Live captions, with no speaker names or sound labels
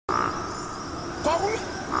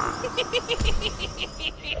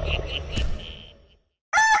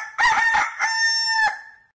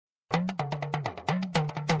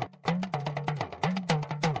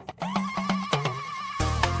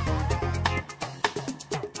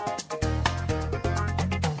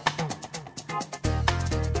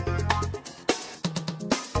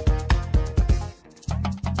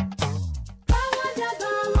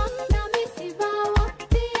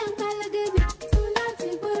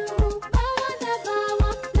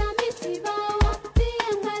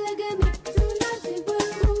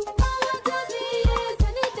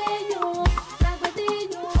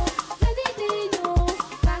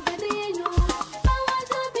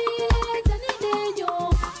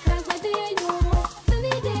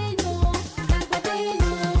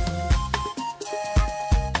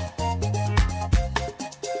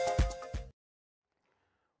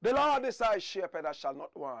The Lord is thy shepherd, I shall not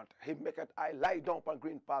want. He maketh I lie down upon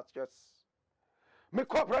green pastures. My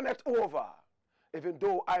cup runneth over. Even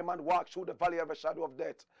though I man walk through the valley of the shadow of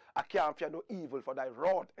death, I can't fear no evil, for thy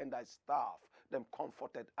rod and thy staff, them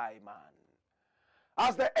comforted I man.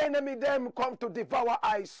 As the enemy them come to devour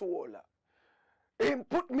I soul, him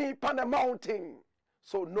put me upon a mountain,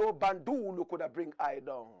 so no bandulu could have bring I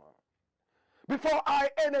down. Before I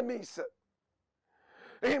enemies,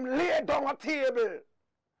 him lay down a table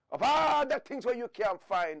of all the things where you can't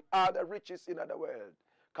find, all the riches in the world.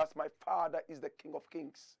 Because my Father is the King of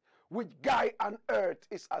Kings, which guy on earth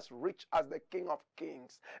is as rich as the King of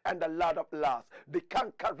Kings and the Lord of Lords, the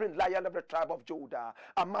conquering Lion of the tribe of Judah.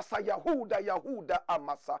 Amasa Yahuda, Yahuda,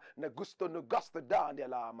 Amasa, Negusto, Negusto,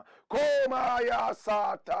 Danielam. Komaya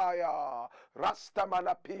Sataya,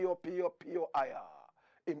 Rastamana Pio, Pio, Pio, Aya.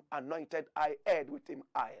 Him anointed I head with him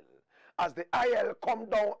oil. As the oil come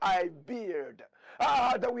down, I beard.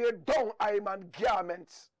 The way down, I man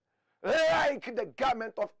garments. Like the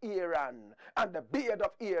garment of Aaron and the beard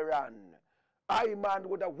of Aaron. I man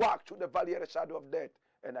would have walked through the valley of the shadow of death,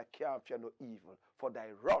 and I can't fear no evil. For thy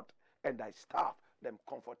rod and thy staff, them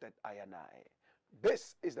comforted I and I.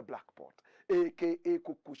 This is the Black Pot, aka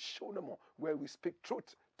Kukushonomo, where we speak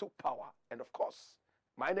truth to power. And of course,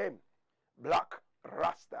 my name, Blakk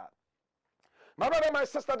Rasta. My brother, my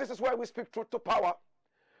sister, this is where we speak truth to power.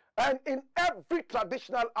 And in every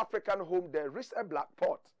traditional African home, there is a black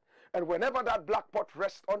pot. And whenever that black pot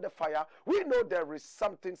rests on the fire, we know there is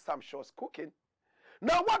something sumptuous cooking.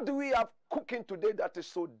 Now, what do we have cooking today that is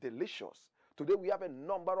so delicious? Today, we have a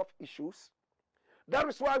number of issues. That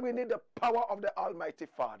is why we need the power of the Almighty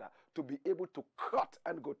Father to be able to cut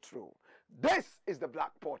and go through. This is the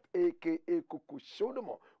Black Pot, aka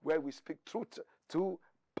Kukushodomo, where we speak truth to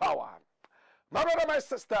power. My brother, my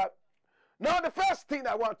sister, now the first thing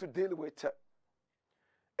I want to deal with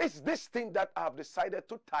is this thing that I've decided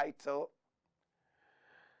to title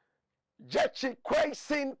Gyakye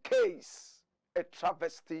Quayson case, a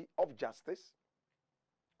travesty of justice.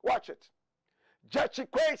 Watch it. Gyakye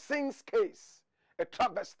Quayson's case, a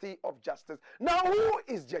travesty of justice. Now, who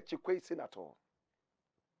is Gyakye Quayson at all?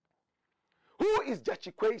 Who is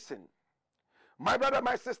Gyakye Quayson? My brother,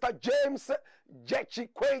 my sister, James Gyakye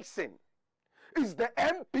Quayson is the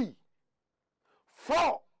MP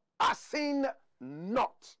for Asin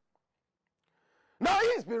North. Now,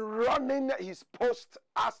 he's been running his post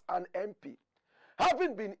as an MP,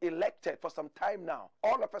 having been elected for some time now.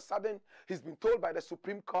 All of a sudden, he's been told by the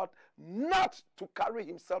Supreme Court not to carry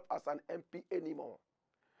himself as an MP anymore.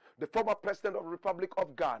 The former president of the Republic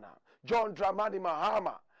of Ghana, John Dramani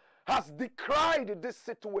Mahama, has decried this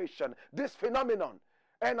situation, this phenomenon,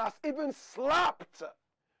 and has even slapped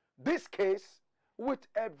this case with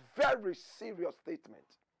a very serious statement.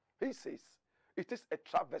 He says it is a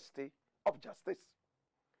travesty of justice.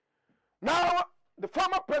 Now, the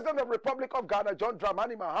former president of the Republic of Ghana, John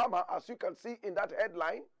Dramani Mahama, as you can see in that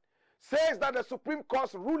headline, says that the Supreme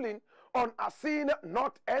Court's ruling on Asin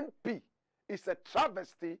North NP is a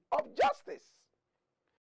travesty of justice.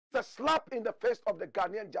 It's a slap in the face of the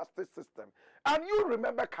Ghanaian justice system. And you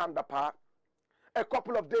remember Kandapa, a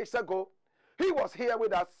couple of days ago, he was here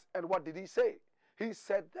with us, and what did he say? He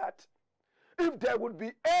said that if there would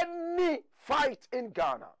be any fight in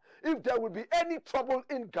Ghana, if there would be any trouble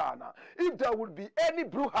in Ghana, if there would be any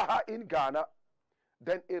brouhaha in Ghana,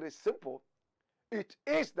 then it is simple. It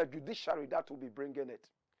is the judiciary that will be bringing it.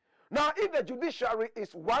 Now, if the judiciary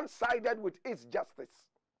is one-sided with its justice,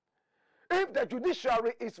 if the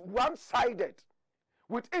judiciary is one-sided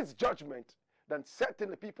with its judgment, then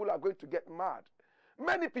certainly people are going to get mad.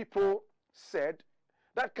 Many people said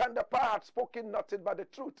that Kandapa had spoken nothing but the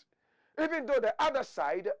truth, even though the other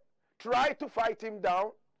side tried to fight him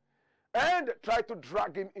down and tried to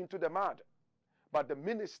drag him into the mud. But the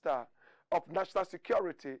minister of national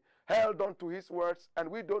security held on to his words, and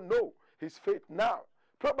we don't know his fate now.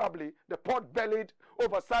 Probably the pot-bellied,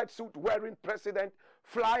 oversight suit-wearing president,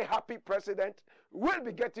 fly-happy president, will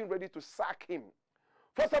be getting ready to sack him.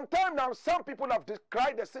 For some time now, some people have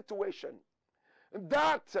described the situation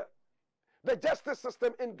that the justice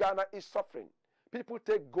system in Ghana is suffering. People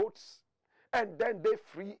take goats and then they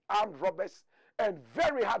free armed robbers and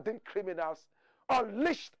very hardened criminals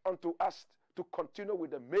unleashed onto us to continue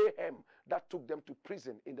with the mayhem that took them to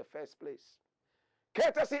prison in the first place.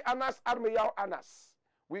 Courtesy Anas Armiyao Anas,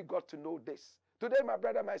 we got to know this. Today, my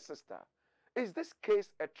brother, my sister, is this case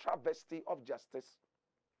a travesty of justice?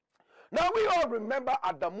 Now, we all remember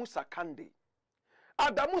Adamu Sakande.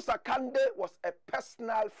 Adamu Sakande was a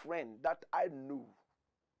personal friend that I knew.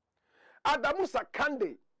 Adamu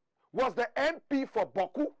Sakande was the MP for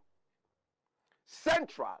Boku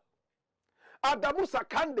Central. Adamu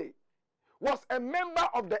Sakande was a member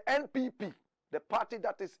of the NPP, the party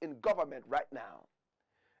that is in government right now.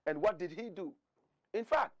 And what did he do? In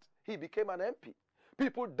fact, he became an MP.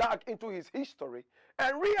 People dug into his history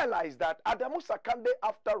and realized that Adamu Sakande,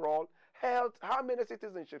 after all, held how many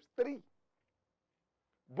citizenships? 3.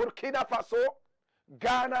 Burkina Faso,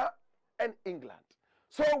 Ghana, and England.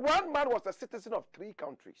 So one man was a citizen of 3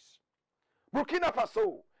 countries. Burkina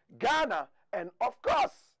Faso, Ghana, and of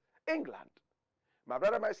course, England. My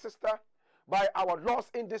brother, my sister, by our laws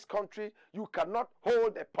in this country, you cannot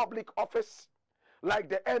hold a public office like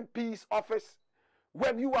the MP's office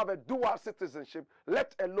when you have a dual citizenship,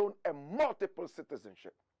 let alone a multiple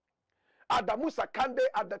citizenship. Adamu Sakande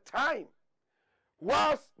at the time,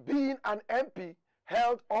 whilst being an MP,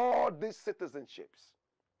 held all these citizenships.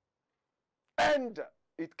 And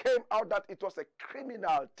it came out that it was a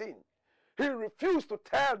criminal thing. He refused to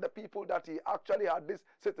tell the people that he actually had these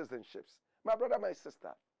citizenships. My brother, my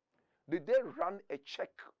sister, did they run a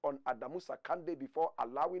check on Adamu Sakande before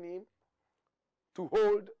allowing him to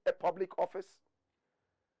hold a public office?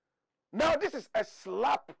 Now, this is a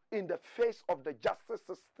slap in the face of the justice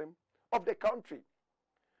system of the country.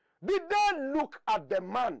 Did they look at the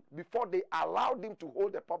man before they allowed him to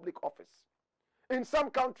hold a public office? In some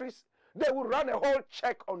countries, they will run a whole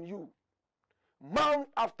check on you, month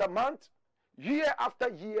after month, year after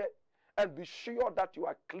year, and be sure that you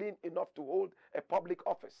are clean enough to hold a public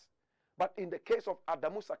office. But in the case of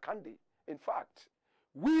Adamu Sakande, in fact,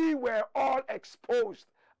 we were all exposed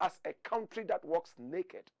as a country that walks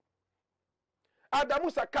naked.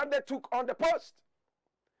 Adamu Sakande took on the post.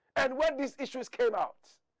 And when these issues came out,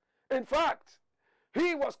 in fact,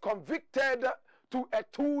 he was convicted to a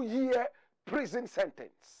 2-year prison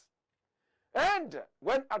sentence. And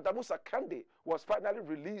when Adamu Sakande was finally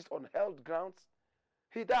released on held grounds,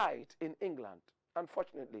 he died in England,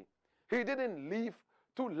 unfortunately. He didn't live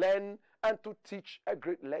to learn and to teach a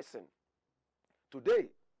great lesson. Today,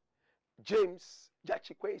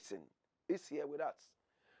 Gyakye Quayson is here with us.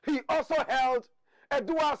 He also held a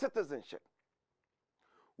dual citizenship.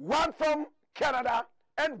 One from Canada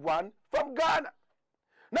and one from Ghana.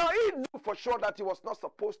 Now, he knew for sure that he was not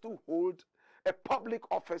supposed to hold a public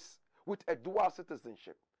office with a dual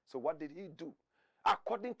citizenship. So what did he do?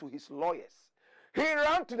 According to his lawyers, he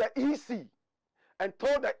ran to the EC and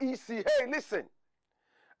told the EC, hey, listen,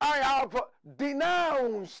 I have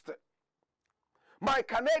denounced my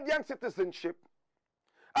Canadian citizenship.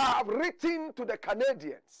 I have written to the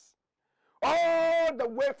Canadians all the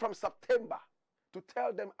way from September to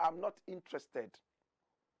tell them I'm not interested.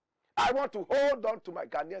 I want to hold on to my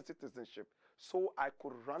Ghanaian citizenship so I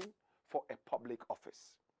could run for a public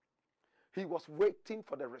office. He was waiting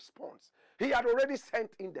for the response. He had already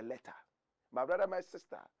sent in the letter. My brother, my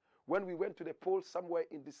sister, when we went to the polls somewhere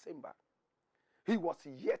in December, he was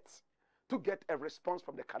yet to get a response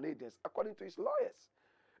from the Canadians, according to his lawyers.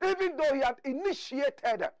 Even though he had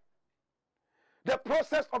initiated the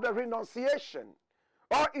process of the renunciation,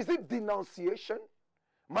 or is it denunciation?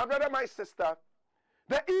 My brother, my sister,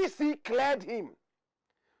 the EC cleared him.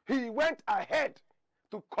 He went ahead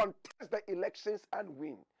to contest the elections and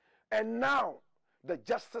win. And now, the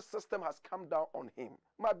justice system has come down on him.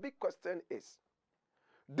 My big question is,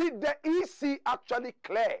 did the EC actually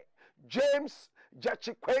clear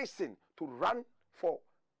Gyakye Quayson to run for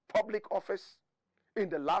public office in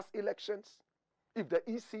the last elections? If the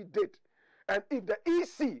EC did, and if the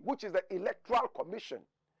EC, which is the Electoral Commission,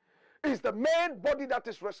 is the main body that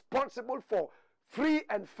is responsible for free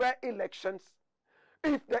and fair elections,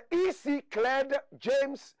 if the EC cleared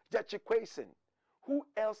Gyakye Quayson, who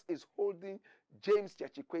else is holding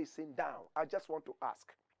Gyakye Quayson down? I just want to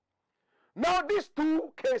ask. Now, these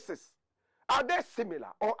two cases, are they similar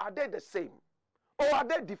or are they the same? Or are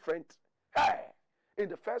they different? Hey, in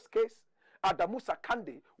the first case, Adamusa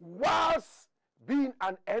Kande, whilst being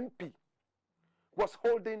an MP, was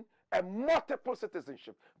holding a multiple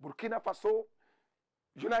citizenship. Burkina Faso,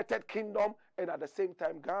 United Kingdom, and at the same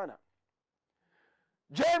time Ghana.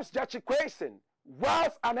 James Gyakye Quayson,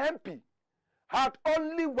 whilst an MP, had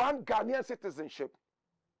only one Ghanaian citizenship.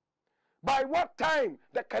 By what time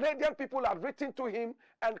the Canadian people had written to him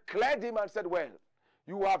and cleared him and said, well,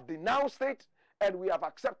 you have denounced it and we have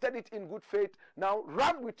accepted it in good faith. Now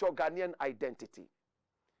run with your Ghanaian identity.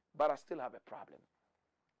 But I still have a problem.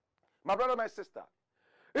 My brother, my sister,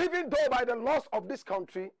 even though by the laws of this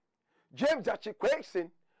country, James Gyakye Quayson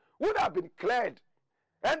would have been cleared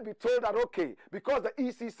and be told that, okay, because the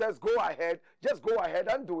EC says go ahead, just go ahead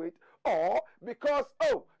and do it. Or because,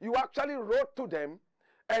 oh, you actually wrote to them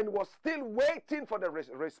and was still waiting for the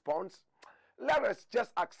response, let us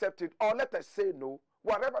just accept it, or let us say no,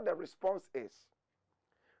 whatever the response is.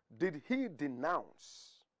 Did he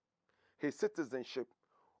denounce his citizenship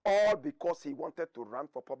all because he wanted to run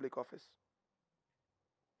for public office?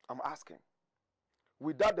 I'm asking.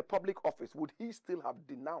 Without the public office, would he still have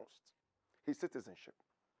denounced his citizenship?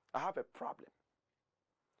 I have a problem.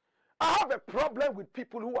 I have a problem with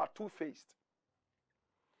people who are two-faced.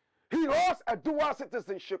 He holds a dual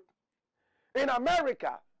citizenship in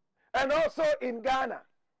America and also in Ghana.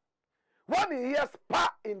 When he hears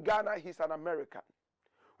Pa in Ghana, he's an American.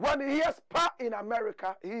 When he hears Pa in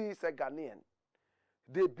America, he is a Ghanaian.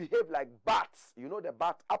 They behave like bats. You know the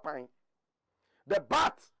bat, apine. The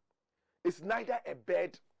bat is neither a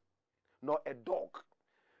bird nor a dog.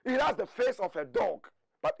 It has the face of a dog,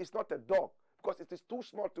 but it's not a dog because it is too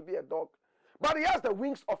small to be a dog. But it has the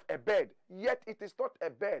wings of a bird, yet it is not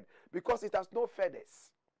a bird because it has no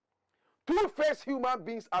feathers. Two-faced human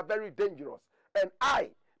beings are very dangerous, and I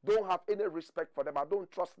don't have any respect for them. I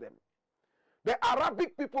don't trust them. The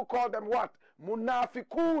Arabic people call them what?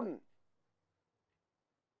 Munafikun.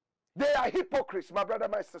 They are hypocrites, my brother,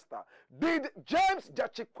 my sister. Did James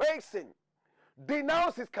Gyakye Quayson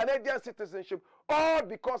denounce his Canadian citizenship all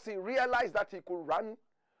because he realized that he could run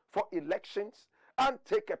for elections and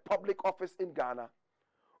take a public office in Ghana?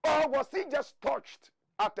 Or was he just touched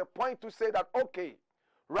at a point to say that, okay,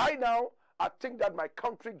 right now, I think that my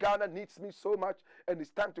country, Ghana, needs me so much and it's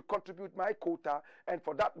time to contribute my quota, and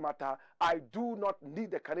for that matter, I do not need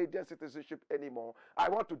the Canadian citizenship anymore. I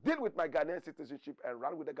want to deal with my Ghanaian citizenship and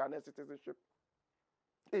run with the Ghanaian citizenship.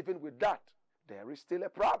 Even with that, there is still a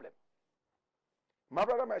problem. My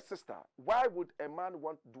brother, my sister, why would a man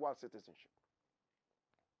want dual citizenship?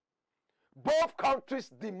 Both countries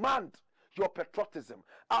demand your patriotism.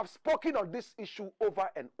 I've spoken on this issue over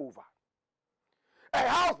and over. A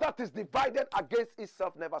house that is divided against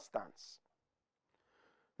itself never stands.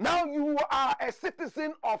 Now you are a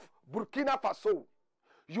citizen of Burkina Faso,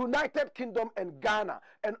 United Kingdom, and Ghana,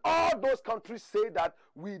 and all those countries say that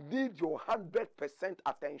we need your 100%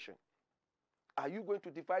 attention. Are you going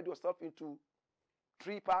to divide yourself into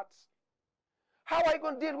 3 parts? How are you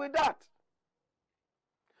going to deal with that?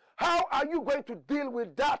 How are you going to deal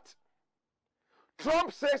with that?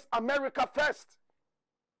 Trump says America first.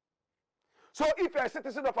 So if you're a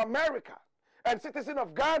citizen of America and citizen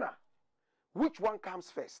of Ghana, which one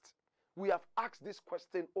comes first? We have asked this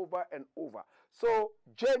question over and over. So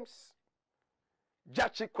James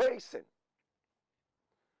Gyakye Quayson,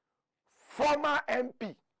 former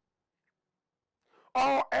MP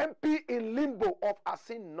or MP in limbo of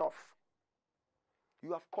Asin North,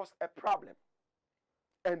 you have caused a problem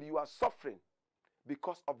and you are suffering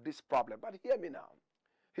because of this problem. But hear me now.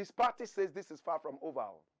 His party says this is far from over.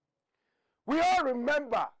 We all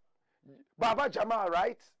remember Baba Jamal,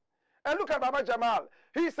 right? And look at Baba Jamal.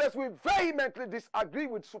 He says we vehemently disagree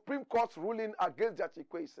with Supreme Court's ruling against Gyakye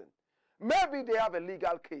Quayson. Maybe they have a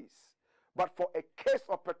legal case, but for a case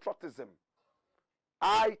of patriotism,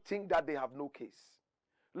 I think that they have no case.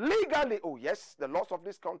 Legally, oh yes, the laws of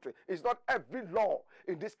this country. It's not every law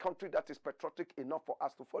in this country that is patriotic enough for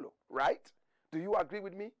us to follow, right? Do you agree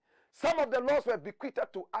with me? Some of the laws were bequeathed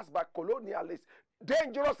to us by colonialists,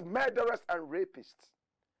 dangerous murderers and rapists.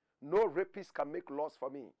 No rapist can make laws for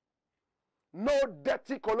me. No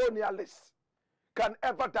dirty colonialist can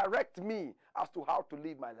ever direct me as to how to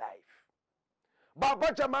live my life.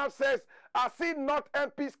 Baba Jamal says, Asin North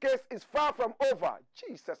MP's case is far from over.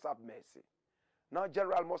 Jesus have mercy. Now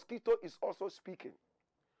General Mosquito is also speaking.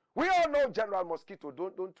 We all know General Mosquito,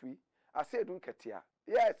 don't we? Asedun Ketia.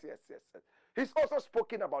 Yes. He's also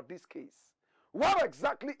spoken about this case. What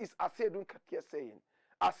exactly is Asedun Ketia saying?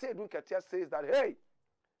 Asedun Ketia says that, hey,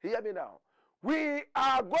 hear me now. We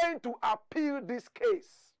are going to appeal this case.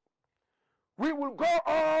 We will go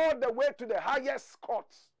all the way to the highest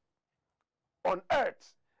courts on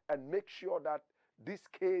earth and make sure that this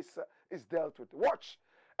case is dealt with. Watch.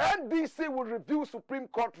 NDC will review Supreme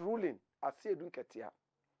Court ruling.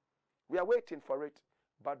 We are waiting for it,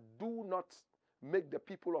 but do not make the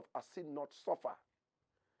people of Asin not suffer.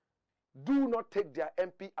 Do not take their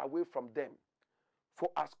MP away from them. For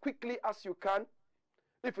as quickly as you can,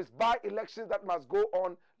 if it's by-elections that must go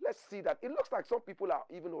on, let's see that. It looks like some people are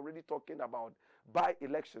even already talking about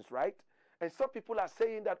by-elections, right? And some people are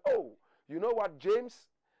saying that, oh, you know what, James?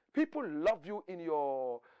 People love you in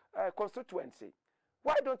your constituency.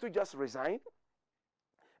 Why don't you just resign?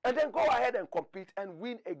 And then go ahead and compete and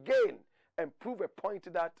win again and prove a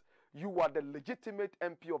point that you are the legitimate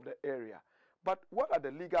MP of the area. But what are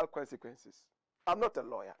the legal consequences? I'm not a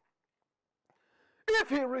lawyer. If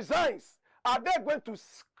he resigns, are they going to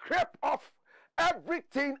scrape off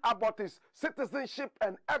everything about his citizenship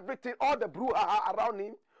and everything, all the brouhaha around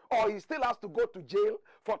him? Or he still has to go to jail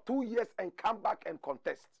for 2 years and come back and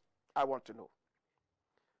contest? I want to know.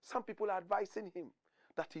 Some people are advising him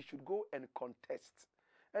that he should go and contest.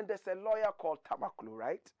 And there's a lawyer called Tamaklu,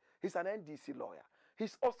 right? He's an NDC lawyer.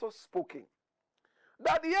 He's also spoken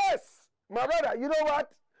that, yes, my brother, you know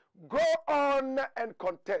what? Go on and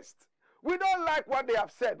contest. We don't like what they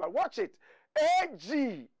have said, but watch it.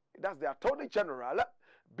 AG, that's the Attorney General,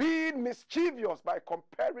 being mischievous by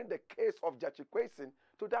comparing the case of Gyakye Quayson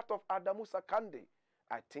to that of Adamu Sakande.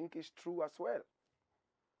 I think it's true as well.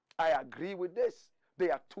 I agree with this.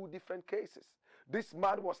 They are two different cases. This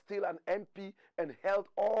man was still an MP and held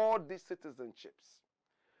all these citizenships.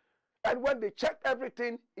 And when they checked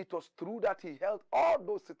everything, it was true that he held all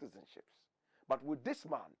those citizenships. But with this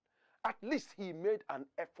man, at least he made an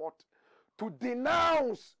effort to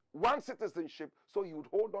denounce one citizenship so he would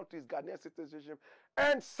hold on to his Ghanaian citizenship.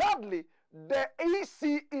 And sadly, the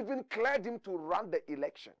EC even cleared him to run the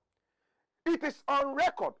election. It is on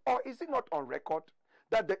record, or is it not on record,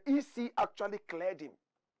 that the EC actually cleared him?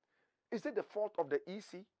 Is it the fault of the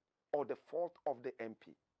EC or the fault of the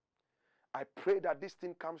MP? I pray that this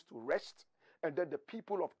thing comes to rest and that the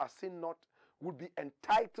people of Asin North would be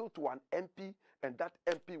entitled to an MP, and that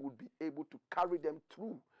MP would be able to carry them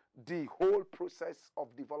through the whole process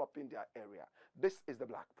of developing their area. This is the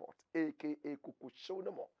Black Fort, aka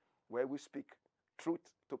Kukushonomo, where we speak truth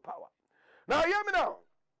to power. Now, hear me now.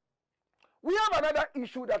 We have another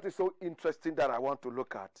issue that is so interesting that I want to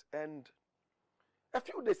look at. And a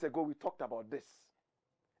few days ago, we talked about this.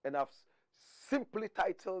 And I've simply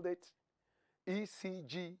titled it,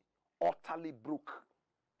 ECG Utterly Broke.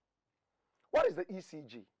 What is the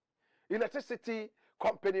ECG? Electricity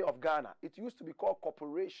Company of Ghana. It used to be called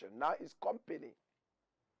corporation. Now it's company.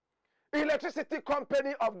 Electricity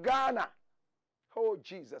Company of Ghana. Oh,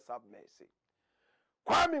 Jesus have mercy.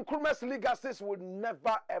 Kwame Nkrumah's legacies will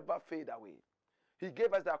never ever fade away. He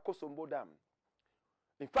gave us the Akosombo Dam.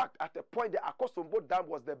 In fact, at a point, the Akosombo Dam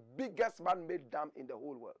was the biggest man-made dam in the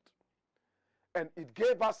whole world. And it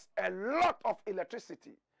gave us a lot of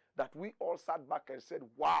electricity that we all sat back and said,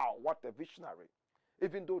 wow, what a visionary.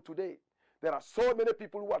 Even though today, there are so many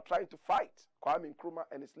people who are trying to fight Kwame Nkrumah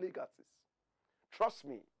and his legacies. Trust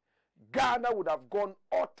me, Ghana would have gone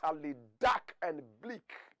utterly dark and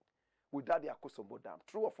bleak without the Akosombo Dam.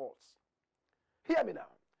 True or false? Hear me now.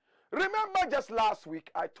 Remember just last week,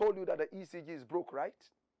 I told you that the ECG is broke, right?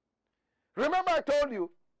 Remember I told you?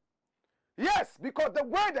 Yes, because the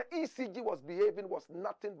way the ECG was behaving was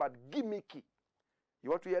nothing but gimmicky. You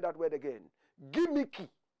want to hear that word again? Gimmicky.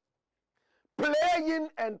 Playing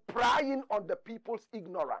and prying on the people's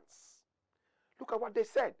ignorance. Look at what they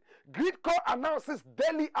said. Gridco announces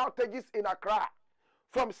daily outages in Accra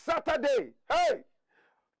from Saturday,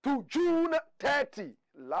 to June 30.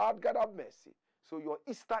 Lord God have mercy. So your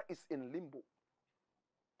Easter is in limbo.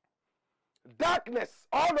 Darkness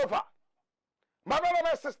all over. My brother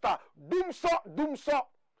and sister, doomso,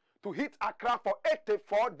 to hit Accra for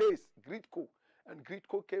 84 days. Gridco. And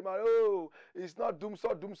Gridco came out, oh, it's not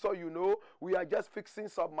doomso, you know. We are just fixing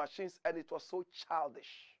some machines, and it was so childish.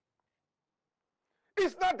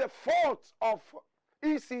 It's not the fault of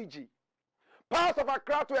ECG. Parts of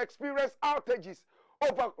Accra to experience outages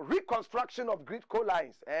over reconstruction of Gridco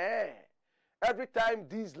lines. Every time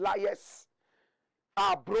these liars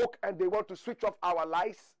are broke and they want to switch off our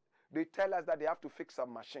lights, they tell us that they have to fix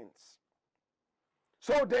some machines.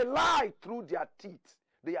 So they lie through their teeth.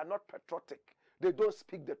 They are not patriotic. They don't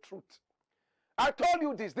speak the truth. I told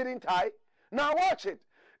you this, didn't I? Now watch it.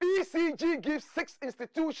 ECG gives 6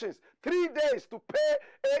 institutions 3 days to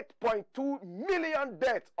pay 8.2 million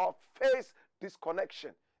debt of phase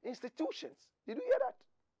disconnection. Institutions. Did you hear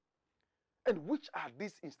that? And which are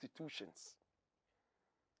these institutions?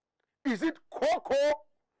 Is it Koko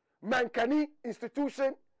Mankani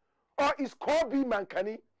institution Or is Kobe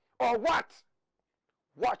Mankani? Or what?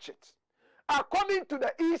 Watch it. According to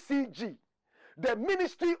the ECG, the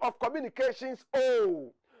Ministry of Communications,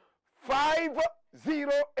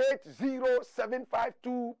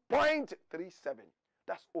 5080752.37.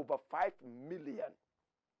 That's over 5 million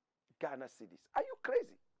Ghana cedis. Are you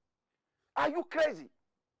crazy? Are you crazy?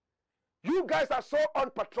 You guys are so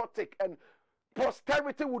unpatriotic, and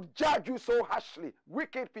posterity would judge you so harshly.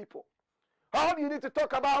 Wicked people. All you need to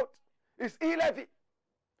talk about is e-levy.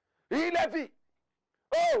 E-levy.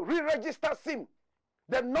 Oh, re-register SIM.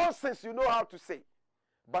 The nonsense you know how to say.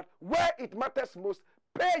 But where it matters most,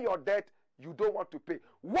 pay your debt you don't want to pay.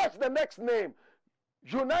 What's the next name?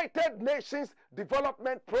 United Nations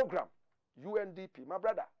Development Program. UNDP. My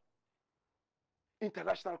brother.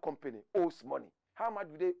 International company owes money. How much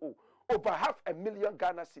do they owe? Over 500,000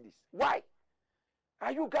 Ghana cedis. Why?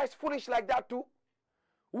 Are you guys foolish like that too?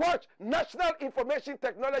 Watch. National Information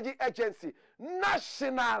Technology Agency.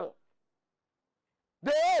 National.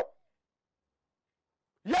 They owe.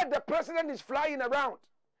 Yet the president is flying around.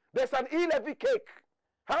 There's an e-levy cake.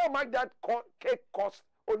 How much that cake costs,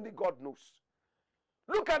 only God knows.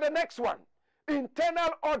 Look at the next one.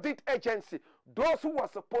 Internal Audit Agency. Those who are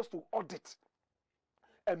supposed to audit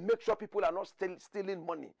and make sure people are not stealing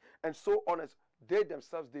money and so on, as they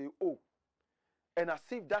themselves, they owe. And as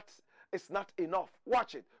if that is not enough.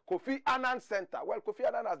 Watch it. Kofi Annan Center. Well, Kofi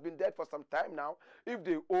Annan has been dead for some time now. If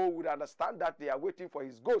they owe, would understand that they are waiting for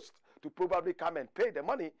his ghost to probably come and pay the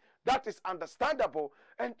money. That is understandable.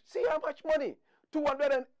 And see how much money?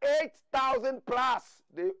 208,000 plus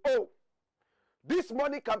they owe. This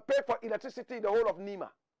money can pay for electricity in the whole of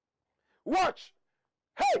Nima. Watch.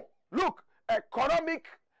 Hey, look. Economic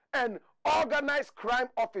and Organized Crime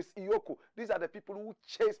Office, IOCO. These are the people who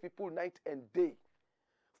chase people night and day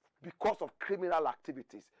because of criminal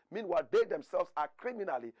activities. Meanwhile, they themselves are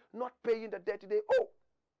criminally not paying the debt they owe.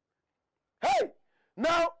 Hey,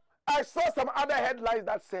 now I saw some other headlines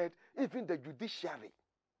that said even the judiciary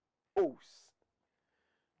owes.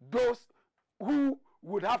 Those who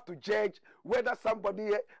would have to judge whether somebody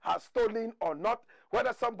has stolen or not,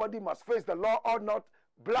 whether somebody must face the law or not,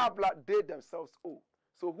 blah, blah, they themselves owe.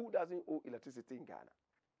 So who doesn't owe electricity in Ghana?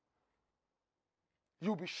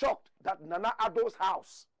 You'll be shocked that Nana Addo's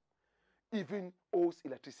house even owes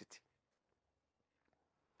electricity.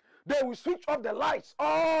 They will switch off the lights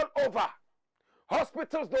all over.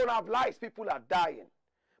 Hospitals don't have lights. People are dying.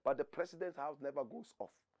 But the president's house never goes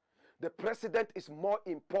off. The president is more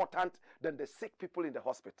important than the sick people in the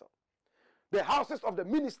hospital. The houses of the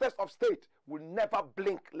ministers of state will never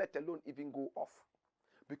blink, let alone even go off.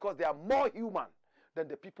 Because they are more human than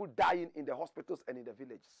the people dying in the hospitals and in the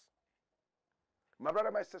villages. My brother,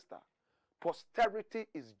 my sister, posterity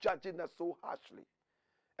is judging us so harshly.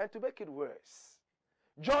 And to make it worse,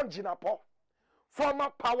 John Jinapo, former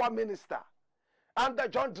power minister, under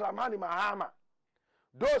John Dramani Mahama,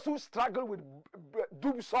 those who struggle with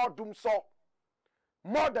Dumso,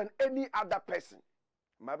 more than any other person.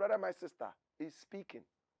 My brother, my sister, is speaking.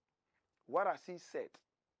 What has he said?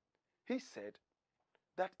 He said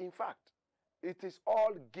that, in fact, it is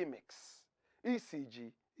all gimmicks.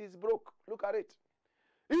 ECG is broke. Look at it.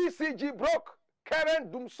 ECG broke.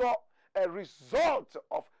 Karen Dumso, a result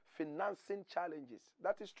of financing challenges.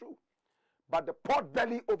 That is true. But the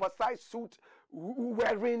pot-belly, oversized suit,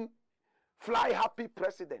 wearing, fly-happy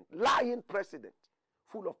president, lying president,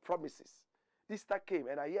 full of promises. Easter came,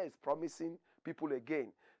 and I hear he's promising people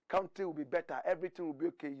again. Country will be better. Everything will be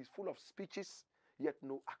okay. He's full of speeches, yet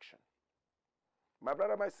no action. My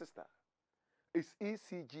brother, my sister, is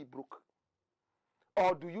ECG broke?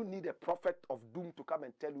 Or do you need a prophet of doom to come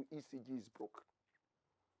and tell you ECG is broke?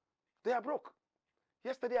 They are broke.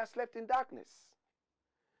 Yesterday I slept in darkness.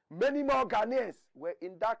 Many more Ghanaians were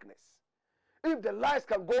in darkness. If the lights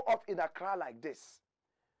can go off in Accra like this,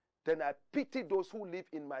 then I pity those who live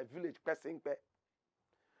in my village, Pesingpe.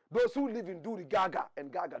 Those who live in Duri Gaga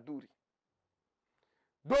and Gaga Duri.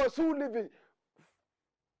 Those who live in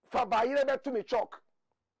Fabayirebe Tumichok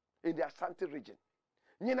in the Ashanti region.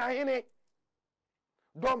 Nyinahine,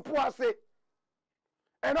 Dompuase,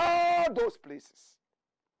 and all those places.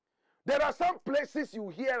 There are some places you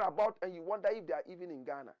hear about and you wonder if they are even in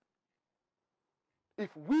Ghana.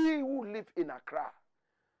 If we who live in Accra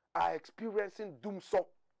are experiencing doomsday,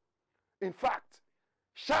 in fact,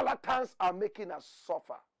 charlatans are making us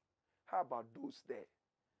suffer. How about those there?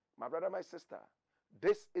 My brother, my sister,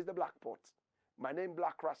 this is the Black Pot. My name is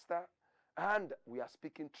Blakk Rasta, and we are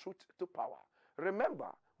speaking truth to power. Remember,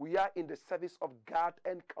 we are in the service of God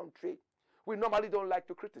and country. We normally don't like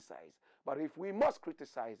to criticize, but if we must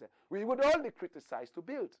criticize, we would only criticize to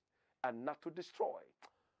build and not to destroy.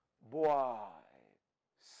 Boy,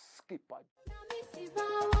 skipper.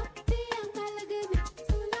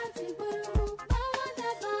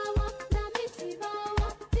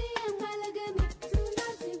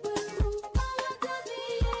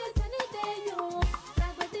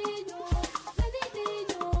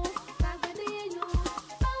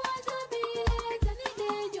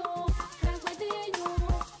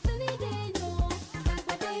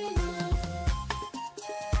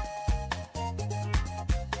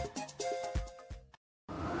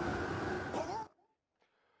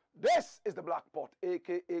 This is the Black Pot,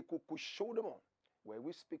 aka Kuku Show Them On, where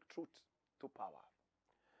we speak truth to power.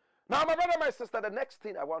 Now, my brother, my sister, the next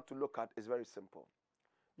thing I want to look at is very simple.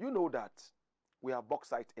 You know that we have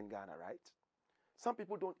bauxite in Ghana, right? Some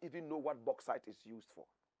people don't even know what bauxite is used for.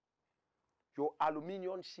 Your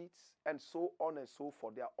aluminium sheets and so on and so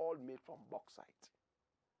forth, they are all made from bauxite.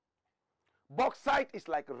 Bauxite is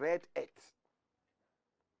like red earth.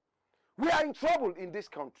 We are in trouble in this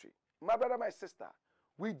country. My brother, my sister,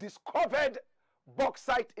 we discovered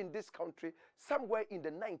bauxite in this country somewhere in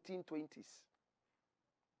the 1920s.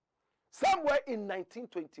 Somewhere in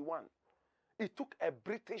 1921, it took a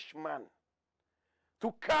British man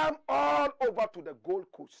to come all over to the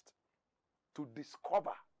Gold Coast to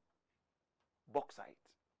discover bauxite.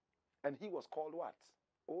 And he was called what?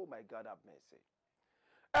 Oh my God, have mercy.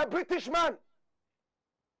 A British man,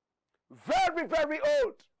 very, very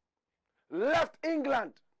old, left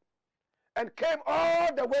England and came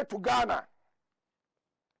all the way to Ghana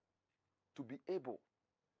to be able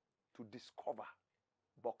to discover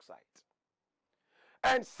bauxite.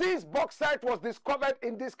 And since bauxite was discovered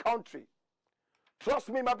in this country, trust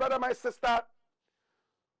me, my brother, my sister,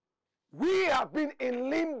 we have been in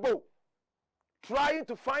limbo trying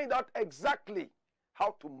to find out exactly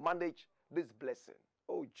how to manage this blessing.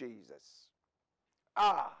 Oh, Jesus.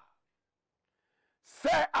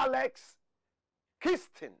 Sir Alex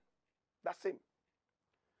Quayson. That's him.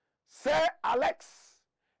 Sir Alex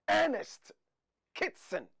Ernest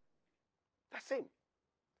Quayson. That's him.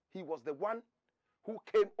 He was the one who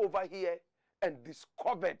came over here and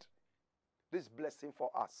discovered this blessing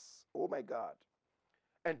for us. Oh my God.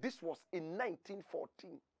 And this was in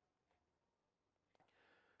 1914.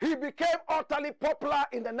 He became utterly popular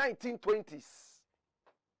in the 1920s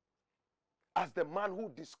as the man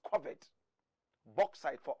who discovered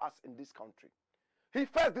bauxite for us in this country. He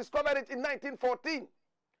first discovered it in 1914,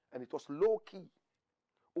 and it was low-key.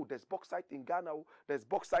 Oh, there's bauxite in Ghana, there's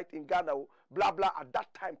bauxite in Ghana, blah, blah, at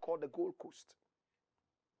that time called the Gold Coast.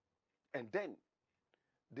 And then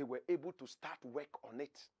they were able to start work on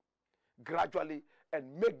it gradually and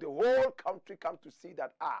make the whole country come to see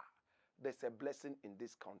that, there's a blessing in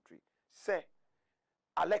this country. Sir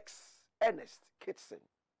Alex Ernest Quayson,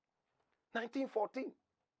 1914.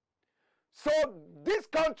 So this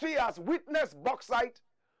country has witnessed bauxite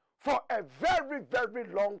for a very, very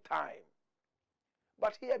long time.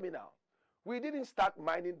 But hear me now. We didn't start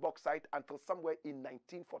mining bauxite until somewhere in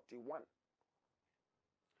 1941.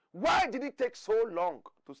 Why did it take so long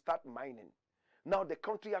to start mining? Now the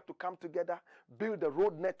country had to come together, build the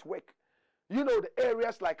road network. You know, the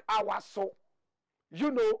areas like Awaso,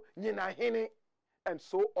 you know, Nyinahini, and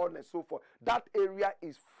so on and so forth. That area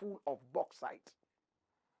is full of bauxite.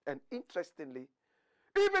 And interestingly,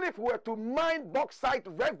 even if we were to mine bauxite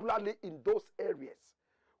regularly in those areas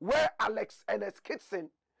where Alex Ernest Quayson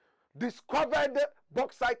discovered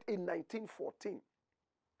bauxite in 1914,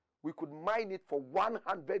 we could mine it for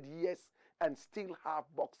 100 years and still have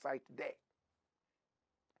bauxite there.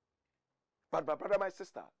 But my brother, my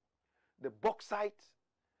sister, the bauxite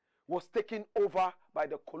was taken over by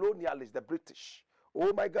the colonialists, the British.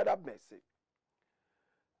 Oh my God, have mercy.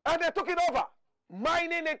 And they took it over,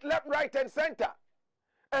 mining it left, right, and center,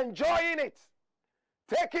 enjoying it,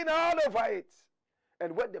 taking all over it.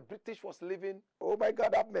 And when the British was living, oh my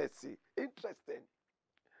God, have mercy. Interesting.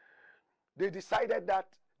 They decided that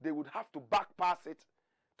they would have to back pass it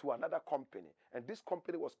to another company. And this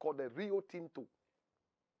company was called the Rio Tinto.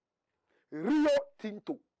 Rio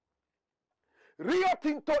Tinto. Rio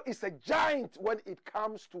Tinto is a giant when it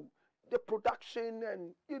comes to the production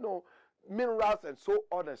and, you know, minerals and so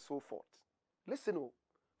on and so forth. Listen,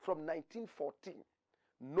 from 1914,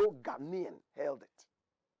 no Ghanaian held it.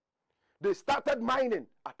 They started mining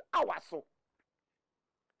at Awaso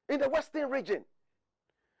in the western region.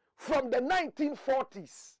 From the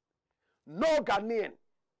 1940s, no Ghanaian.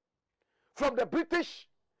 From the British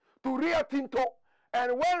to Rio Tinto,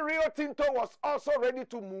 and when Rio Tinto was also ready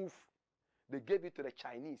to move, they gave it to the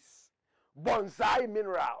Chinese. Bonsai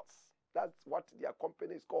Minerals. That's what their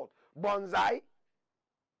company is called. Bonsai.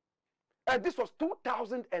 And this was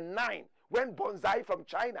 2009 when Bonsai from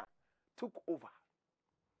China took over.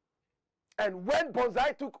 And when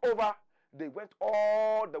Bonsai took over, they went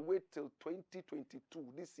all the way till 2022,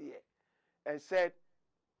 this year, and said,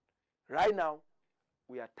 right now,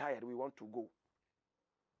 we are tired, we want to go.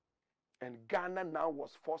 And Ghana now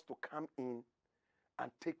was forced to come in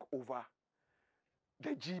and take over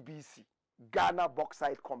the GBC, Ghana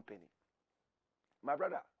Bauxite Company. My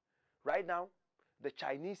brother, right now, the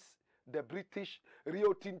Chinese, the British,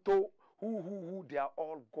 Rio Tinto, they are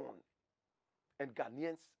all gone. And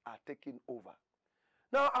Ghanaians are taking over.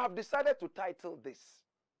 Now, I've decided to title this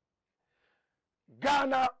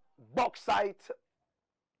Ghana Bauxite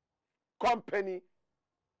Company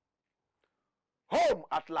Home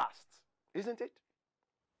at Last. Isn't it?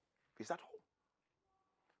 It's at home.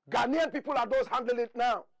 Ghanaian people are those handling it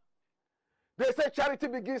now. They say charity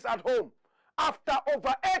begins at home. After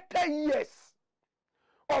over 80 years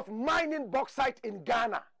of mining bauxite in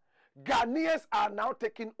Ghana, Ghanaians are now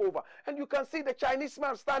taking over. And you can see the Chinese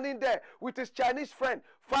man standing there with his Chinese friend,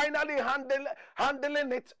 finally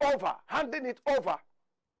handing it over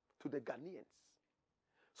to the Ghanaians.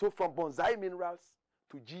 So from Bonsai Minerals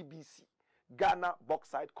to GBC, Ghana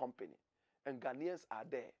Bauxite Company. And Ghanaians are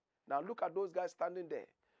there. Now look at those guys standing there.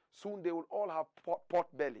 Soon they will all have pot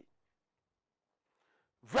belly.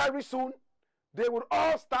 Very soon, they will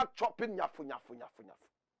all start chopping nyafu, nyafu, nyafu, nyafu.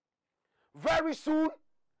 Very soon,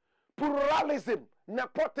 pluralism,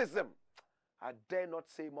 nepotism. I dare not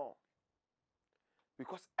say more.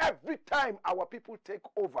 Because every time our people take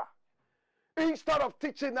over, instead of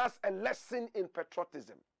teaching us a lesson in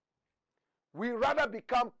patriotism, we rather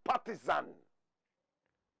become partisan,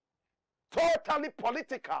 totally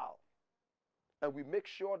political. And we make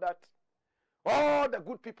sure that all the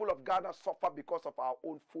good people of Ghana suffer because of our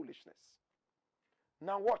own foolishness.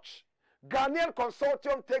 Now watch. Ghanaian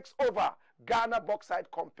Consortium takes over Ghana Bauxite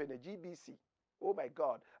Company, GBC. Oh my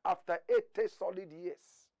God. After 80 solid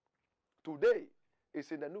years. Today,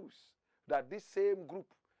 it's in the news that this same group,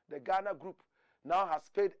 the Ghana group, now has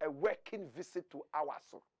paid a working visit to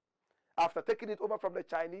Awaso. After taking it over from the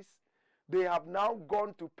Chinese, they have now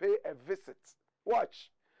gone to pay a visit.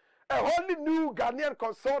 Watch. A wholly new Ghanaian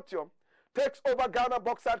consortium takes over Ghana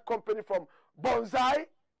Bauxite Company from Bonsai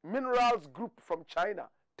Minerals Group from China.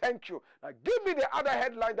 Thank you. Now give me the other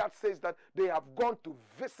headline that says that they have gone to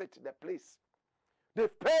visit the place.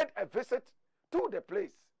 They've paid a visit to the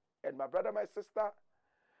place. And my brother, my sister,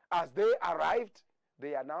 as they arrived,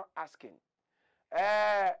 they are now asking.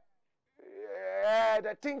 The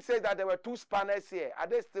thing says that there were 2 spanners here. Are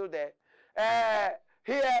they still there?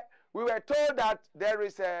 Here, we were told that there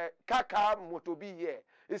is a Kaka Motobi here.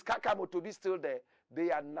 Is Kaka Motobi still there? They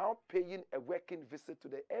are now paying a working visit to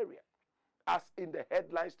the area, as in the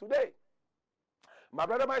headlines today. My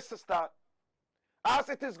brother, my sister, as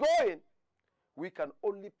it is going, we can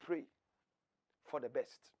only pray for the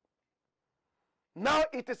best. Now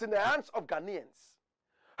it is in the hands of Ghanaians.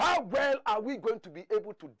 How well are we going to be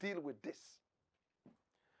able to deal with this?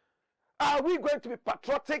 Are we going to be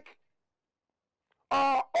patriotic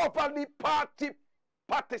or overly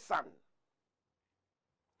partisan?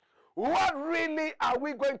 What really are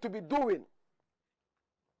we going to be doing?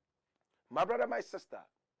 My brother, my sister,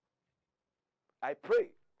 I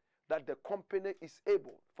pray that the company is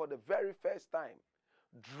able, for the very first time,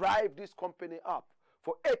 drive this company up.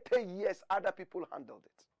 For 80 years, other people handled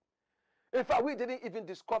it. In fact, we didn't even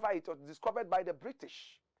discover it. It was discovered by the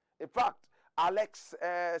British. In fact,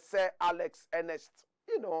 Sir Alex Ernest,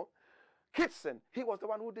 Kitson, he was the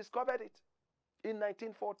one who discovered it in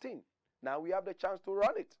 1914. Now we have the chance to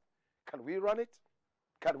run it. Can we run it?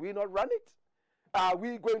 Can we not run it? Are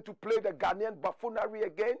we going to play the Ghanaian buffoonery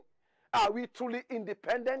again? Are we truly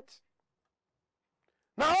independent?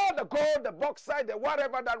 Now all the gold, the bauxite, the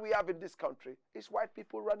whatever that we have in this country, is white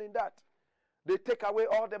people running that. They take away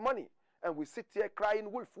all the money. And we sit here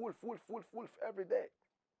crying wolf, wolf, wolf, wolf, wolf every day.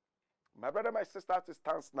 My brother, my sister, as it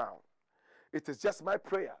stands now, it is just my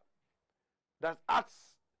prayer that as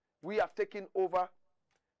we have taken over,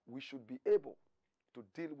 we should be able to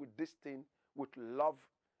deal with this thing with love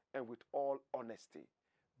and with all honesty.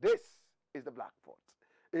 This is the Blackport,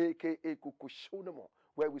 aka Kukushunamo,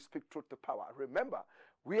 where we speak truth to power. Remember,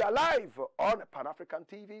 we are live on Pan-African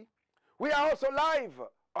TV. We are also live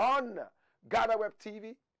on Ghana Web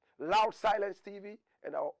TV, Loud Silence TV,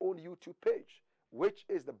 and our own YouTube page, which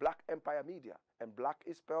is the Black Empire Media. And Black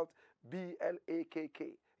is spelled B-L-A-K-K.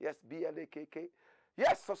 Yes, B-L-A-K-K.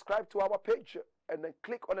 Yes, subscribe to our page and then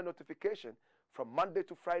click on the notification. From Monday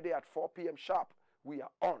to Friday at 4 p.m. sharp, we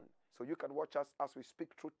are on. So you can watch us as we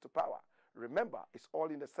speak truth to power. Remember, it's all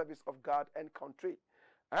in the service of God and country.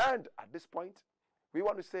 And at this point, we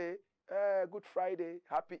want to say Good Friday.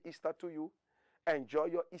 Happy Easter to you. Enjoy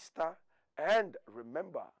your Easter. And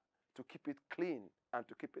remember to keep it clean and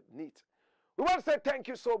to keep it neat. We want to say thank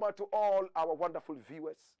you so much to all our wonderful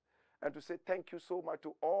viewers. And to say thank you so much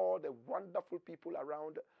to all the wonderful people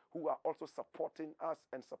around who are also supporting us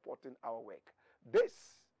and supporting our work.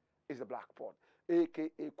 This is the Blakk Pod, aka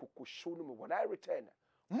Kukushunu. When I return,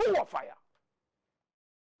 more fire.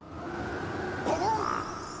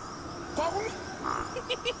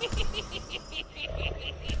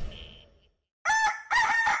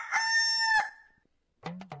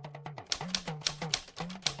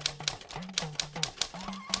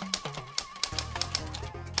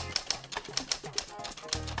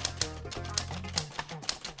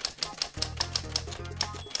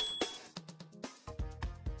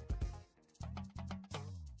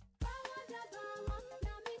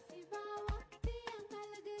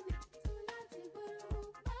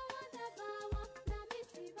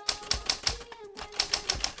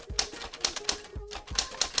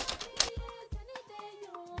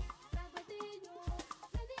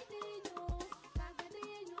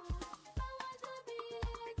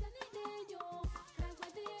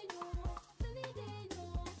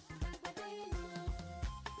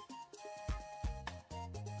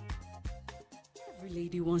 Every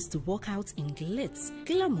lady wants to walk out in glitz,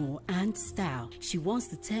 glamour, and style. She wants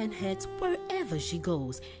to turn heads wherever she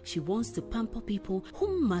goes. She wants to pamper people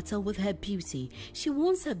who matter with her beauty. She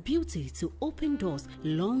wants her beauty to open doors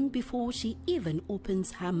long before she even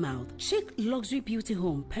opens her mouth. Chic Luxury Beauty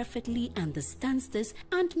Home perfectly understands this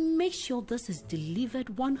and makes sure this is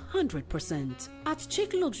delivered 100%. At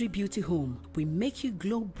Chic Luxury Beauty Home, we make you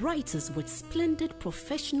glow brightest with splendid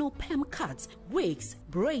professional perm cuts, wigs,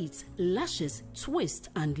 braids, lashes, twists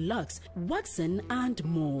and locks, waxing and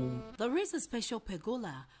more. There is a special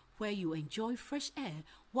pergola where you enjoy fresh air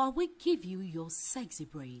while we give you your sexy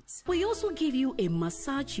braids. We also give you a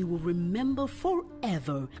massage you will remember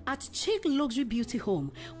forever. At Chic Luxury Beauty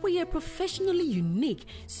Home, we are professionally unique,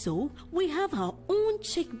 so we have our own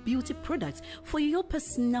Chic beauty products for your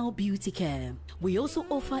personal beauty care. We also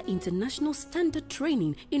offer international standard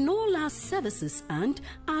training in all our services, and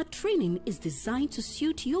our training is designed to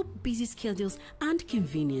suit your busy schedules and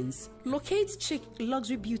convenience. Locate Chic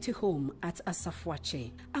Luxury Beauty Home at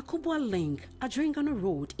Asafwache, Akubwa Link, Adringano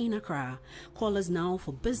Road in Accra. Call us now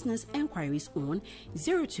for business enquiries on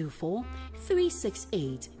 024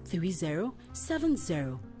 368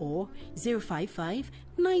 3070 or 055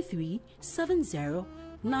 9370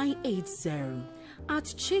 980.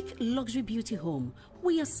 At Chic Luxury Beauty Home,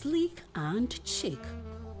 we are sleek and chic.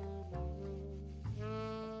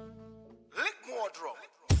 Lick more drum.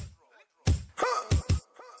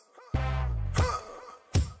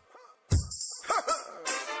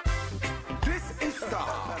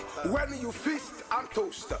 When you feast and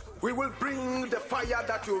toast, we will bring the fire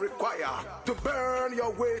that you require to burn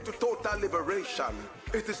your way to total liberation.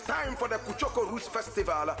 It is time for the Kuchoko Roots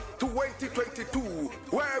Festival 2022,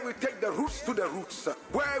 where we take the roots to the roots,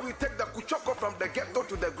 where we take the Kuchoko from the ghetto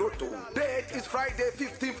to the grotto. Date is Friday,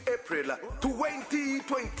 15th April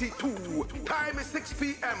 2022. Time is 6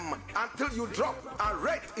 p.m. until you drop, and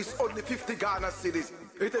rate is only 50 Ghana cedis.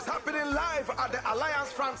 It is happening live at the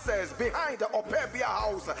Alliance Française behind the Opebia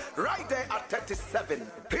House, right there at 37.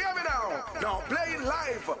 Hear me now. Now playing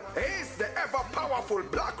live is the ever-powerful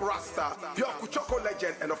Blakk Rasta, your Kuchoko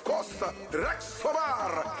legend, and of course, Rex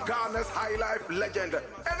Sobar, Ghana's high life legend,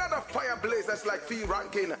 and other fire blazers like Fee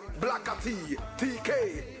Rankin, Blackati,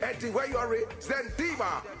 TK, Eddie Wayori,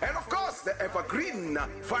 Zendima, and of course, the evergreen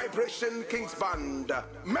Vibration Kings Band.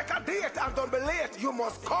 Make a date and don't be late. You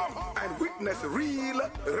must come and witness real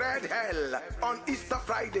red hell on Easter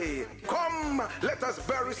Friday. Come, let us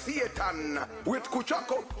bury Satan with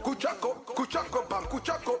Kuchoko, Kuchoko, Kuchoko, Bam,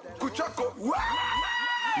 Kuchoko, Kuchoko.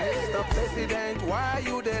 Mr. President, why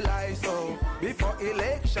you dey lie so? Before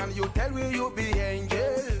election, you tell me you be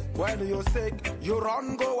angel. When you sick, you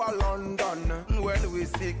run go a London. When we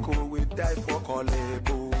sick, we die for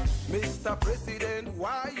Kolebo. Mr. President,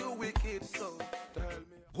 why you wicked so? Tell me.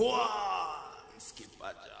 Go on, skip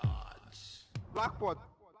a judge. Blakk Pod,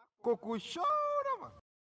 Kuku show them.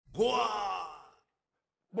 Go on.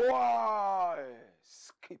 Boy,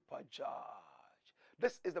 skip a judge.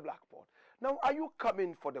 This is the Blakk Pod. Now, are you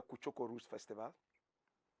coming for the Kuchoko Roots Festival?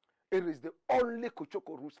 It is the only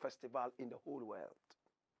Kuchoko Roots Festival in the whole world.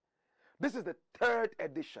 This is the 3rd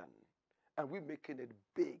edition, and we're making it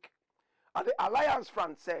big. At the Alliance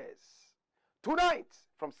Française, tonight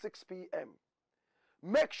from 6 p.m.,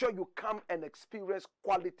 make sure you come and experience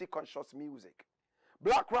quality conscious music.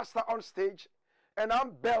 Blakk Rasta on stage, and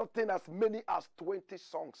I'm belting as many as 20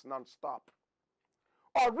 songs non-stop.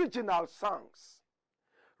 original songs.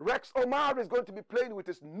 Rex Omar is going to be playing with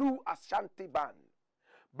his new Ashanti band,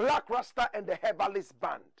 Blakk Rasta and the Herbalist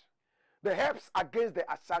Band. The Herbs against the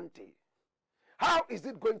Ashanti. How is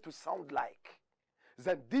it going to sound like?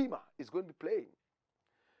 Zendima is going to be playing.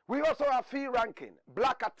 We also have Fee Rankin,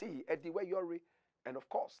 Black T, Eddie Yori, and of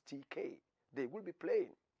course TK. They will be playing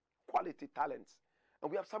quality talents.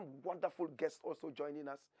 And we have some wonderful guests also joining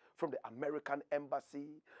us from the American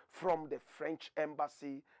Embassy, from the French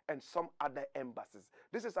Embassy, and some other embassies.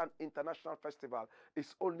 This is an international festival.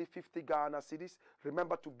 It's only 50 Ghana cedis.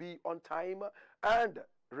 Remember to be on time. And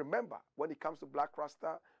remember, when it comes to Blakk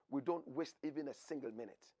Rasta, we don't waste even a single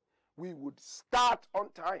minute. We would start on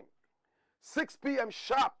time. 6 p.m.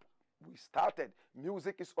 sharp, we started.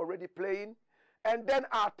 Music is already playing. And then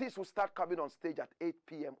artists will start coming on stage at 8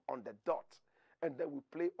 p.m. on the dot. And then we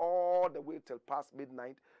play all the way till past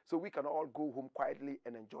midnight so we can all go home quietly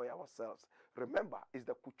and enjoy ourselves. Remember, it's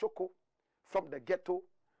the Kuchoko from the ghetto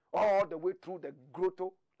all the way through the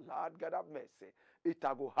grotto. Lord God have mercy.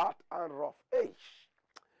 It'll go hot and rough. Hey,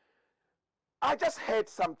 I just heard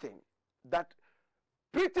something that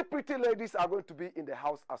pretty ladies are going to be in the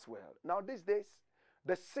house as well. Now these days,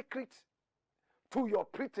 the secret to your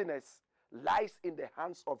prettiness lies in the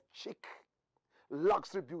hands of Chic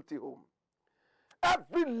Luxury Beauty Home.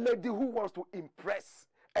 Every lady who wants to impress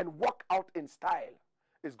and walk out in style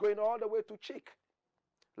is going all the way to Chic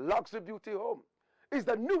Luxury Beauty Home. It's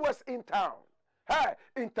the newest in town. Hey,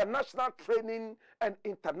 international training and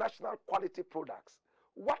international quality products.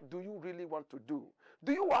 What do you really want to do?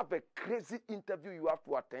 Do you have a crazy interview you have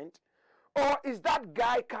to attend? Or is that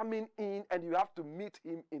guy coming in and you have to meet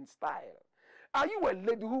him in style? Are you a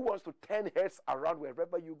lady who wants to turn heads around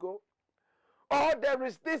wherever you go? Or there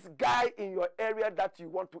is this guy in your area that you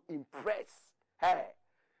want to impress? Hey,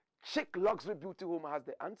 Chic Luxury Beauty Home has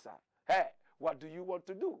the answer. Hey, what do you want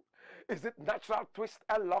to do? Is it natural twist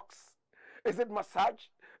and locks? Is it massage?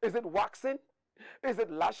 Is it waxing? Is it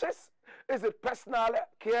lashes? Is it personal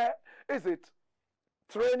care? Is it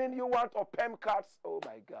training you want or perm cards? Oh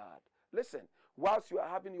my God. Listen, whilst you are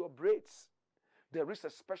having your braids, there is a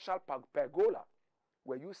special pergola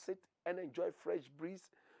where you sit and enjoy fresh breeze.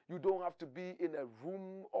 You don't have to be in a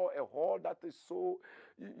room or a hall that is so,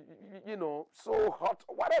 so hot,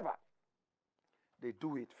 whatever. They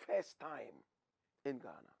do it first time in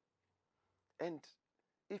Ghana. And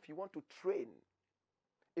if you want to train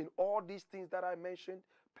in all these things that I mentioned,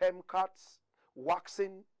 perm cuts,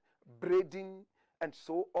 waxing, braiding, and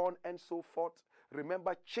so on and so forth,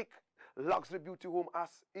 remember Chic Luxury Beauty Home has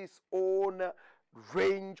its own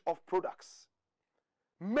range of products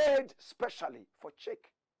made specially for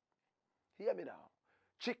Chic. Hear me now.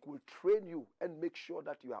 Chic will train you and make sure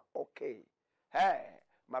that you are okay. Hey,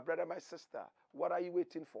 my brother, my sister, what are you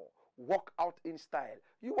waiting for? Walk out in style.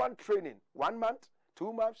 You want training? 1 month,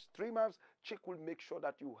 2 months, 3 months? Chic will make sure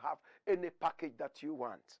that you have any package that you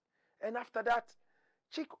want. And after that,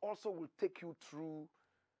 Chic also will take you through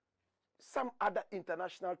some other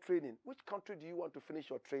international training. Which country do you want to finish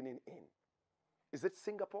your training in? Is it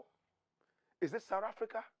Singapore? Is it South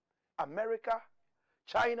Africa? America?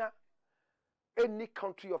 China? Any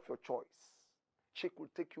country of your choice. Chic will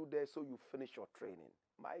take you there so you finish your training.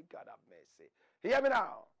 My God have mercy. Hear me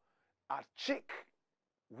now. At Chic,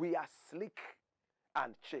 we are slick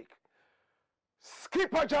and chic.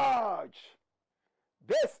 Skipper George.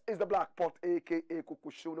 This is the Black Pot, aka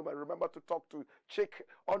Kukushunum. And remember to talk to Chic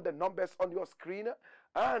on the numbers on your screen.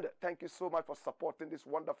 And thank you so much for supporting this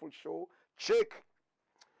wonderful show, Chic.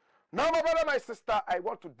 Now, my brother, my sister, I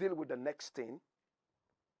want to deal with the next thing.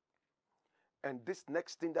 And this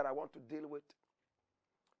next thing that I want to deal with,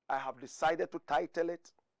 I have decided to title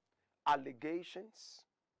it Allegations,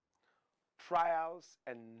 Trials,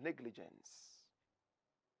 and Negligence.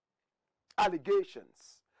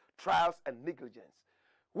 Allegations, Trials, and Negligence.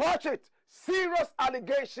 Watch it. Serious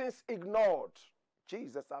allegations ignored.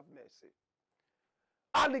 Jesus have mercy.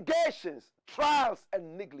 Allegations, trials,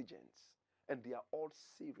 and negligence. And they are all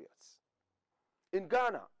serious. In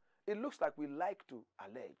Ghana, it looks like we like to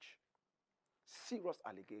allege serious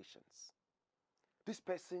allegations. This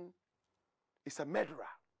person is a murderer.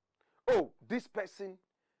 Oh, this person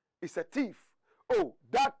is a thief. Oh,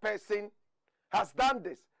 that person has done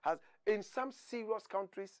this. In some serious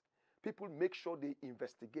countries, people make sure they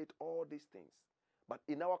investigate all these things. But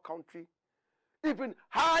in our country, even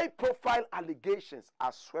high-profile allegations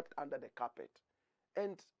are swept under the carpet.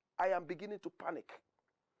 And I am beginning to panic.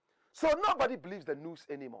 So nobody believes the news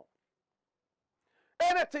anymore.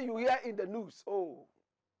 Anything you hear in the news, oh,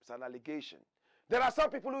 it's an allegation. There are some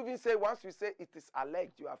people who even say, once you say it is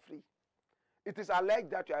alleged, you are free. It is alleged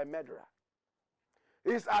that you are a murderer.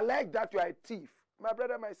 is alleged that you are a thief. My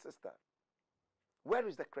brother, my sister, where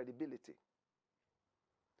is the credibility?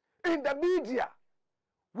 In the media,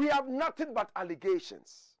 we have nothing but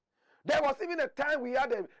allegations. There was even a time we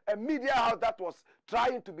had a media house that was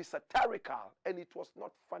trying to be satirical, and it was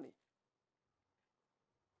not funny.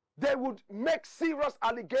 They would make serious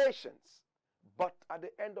allegations, but at the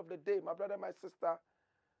end of the day, my brother, my sister,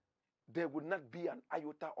 there would not be an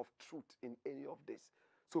iota of truth in any of this.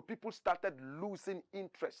 So people started losing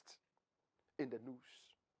interest in the news.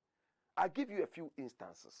 I'll give you a few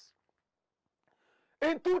instances.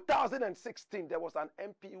 In 2016, there was an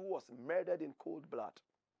MP who was murdered in cold blood.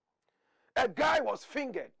 A guy was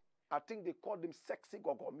fingered. I think they called him Sexy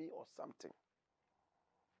Gogomi or something.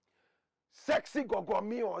 Sexy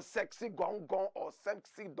Gogomi or Sexy Gong Gong or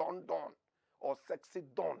Sexy Don Don or Sexy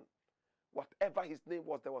Don. Whatever his name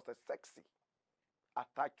was, there was a sexy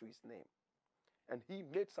attached to his name. And he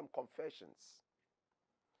made some confessions.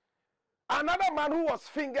 Another man who was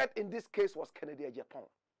fingered in this case was Kennedy Agyapong,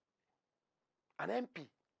 an MP.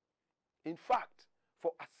 In fact,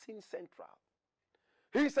 for Asin Central.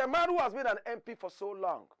 He's a man who has been an MP for so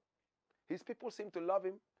long. His people seem to love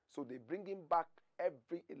him, so they bring him back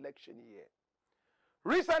every election year.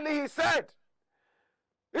 Recently he said,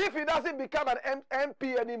 if he doesn't become an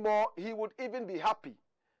MP anymore, he would even be happy,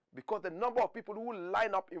 because the number of people who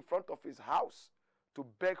line up in front of his house to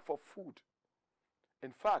beg for food,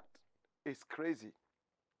 in fact, is crazy.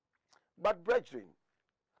 But brethren,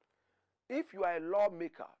 if you are a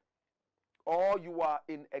lawmaker or you are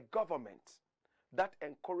in a government that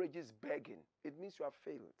encourages begging, it means you have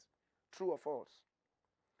failed. True or false?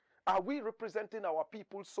 Are we representing our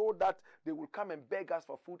people so that they will come and beg us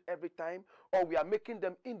for food every time, or we are making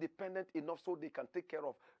them independent enough so they can take care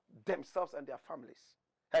of themselves and their families?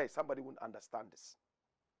 Hey, somebody won't understand this.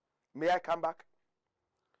 May I come back?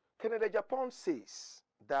 Kennedy Agyapong says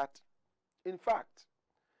that, in fact,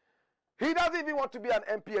 he doesn't even want to be an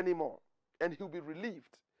MP anymore, and he'll be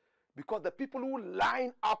relieved because the people who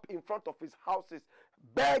line up in front of his houses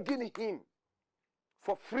begging him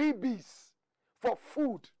for freebies, for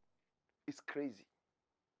food, is crazy.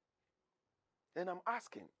 And I'm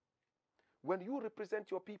asking, when you represent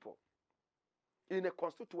your people in a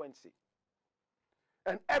constituency,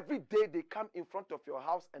 and every day they come in front of your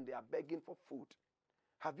house and they are begging for food,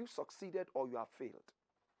 have you succeeded or you have failed?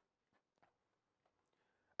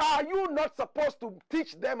 Are you not supposed to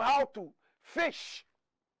teach them how to fish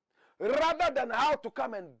rather than how to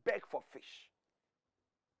come and beg for fish?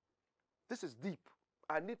 This is deep.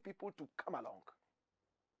 I need people to come along.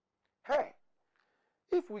 Hey,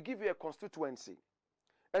 if we give you a constituency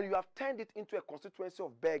and you have turned it into a constituency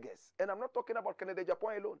of beggars, and I'm not talking about Kennedy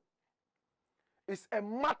Agyapong alone, it's a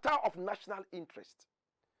matter of national interest.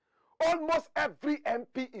 Almost every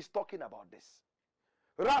MP is talking about this.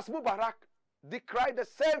 Ras Mubarak decried the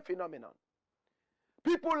same phenomenon.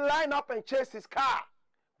 People line up and chase his car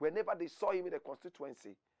whenever they saw him in the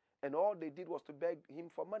constituency, and all they did was to beg him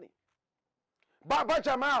for money. Baba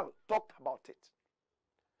Jamal talked about it.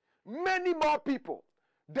 Many more people.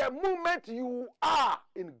 The moment you are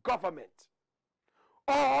in government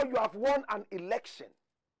or you have won an election,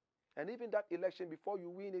 and even that election, before you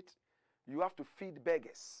win it, you have to feed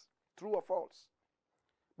beggars. True or false?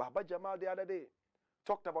 Baba Jamal the other day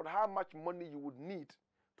talked about how much money you would need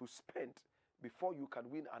to spend before you can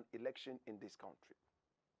win an election in this country.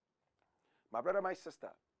 My brother, my sister,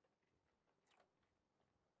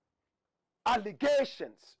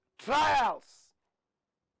 allegations, trials,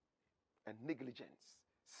 and negligence,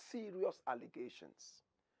 serious allegations.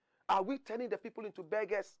 Are we turning the people into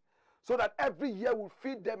beggars so that every year we'll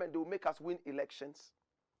feed them and they will make us win elections?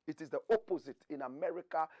 It is the opposite in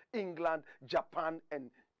America, England, Japan, and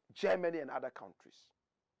Germany and other countries.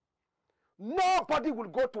 Nobody will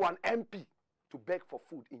go to an MP to beg for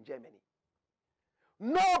food in Germany.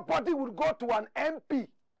 Nobody will go to an MP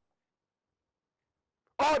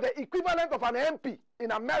or the equivalent of an MP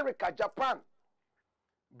in America, Japan,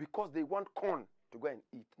 because they want corn to go and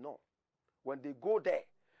eat. No. When they go there,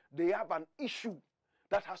 they have an issue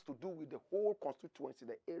that has to do with the whole constituency,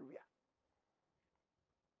 the area.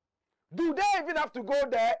 Do they even have to go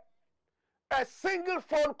there? A single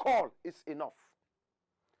phone call is enough.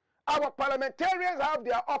 Our parliamentarians have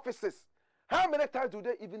their offices. How many times do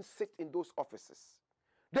they even sit in those offices?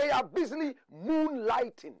 They are busily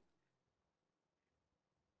moonlighting.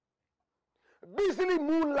 Busily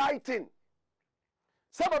moonlighting.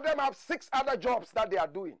 Some of them have 6 other jobs that they are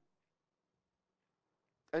doing.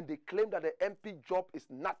 And they claim that the MP job is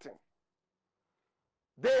nothing.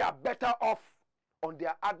 They are better off on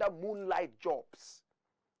their other moonlight jobs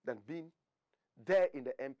than being there in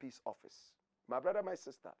the MP's office. My brother, my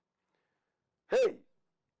sister. Hey,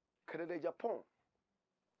 Agyapong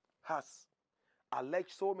has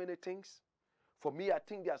alleged so many things. For me, I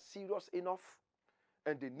think they are serious enough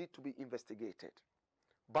and they need to be investigated.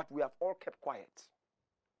 But we have all kept quiet.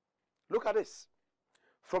 Look at this.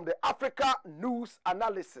 From the Africa News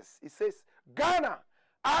Analysis, it says, Ghana,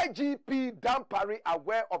 IGP Dampari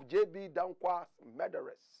aware of JB Dankwa's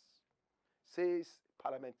murderers, says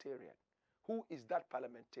parliamentarian. Who is that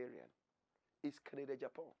parliamentarian? It's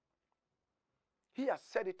Agyapong. He has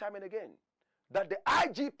said it time and again that the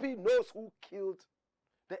IGP knows who killed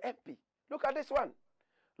the MP. Look at this one.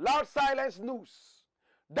 Loud silence news.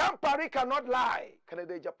 Dampari cannot lie.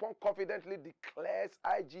 Agyapong confidently declares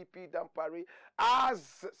IGP Dampari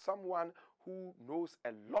as someone who knows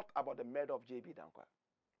a lot about the murder of JB Dankwa.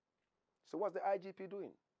 So what's the IGP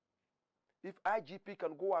doing? If IGP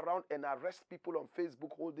can go around and arrest people on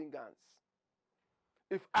Facebook holding guns,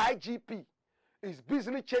 if IGP is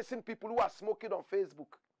busily chasing people who are smoking on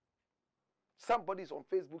Facebook, somebody's on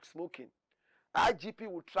Facebook smoking, IGP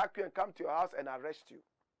will track you and come to your house and arrest you.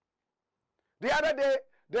 The other day,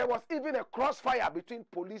 there was even a crossfire between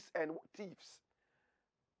police and thieves.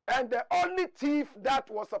 And the only thief that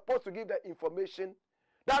was supposed to give the information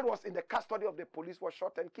that was in the custody of the police was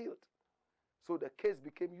shot and killed. So the case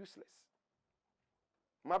became useless.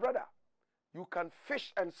 My brother, you can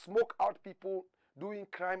fish and smoke out people doing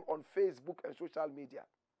crime on Facebook and social media.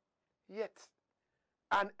 Yet,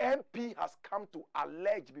 an MP has come to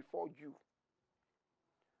allege before you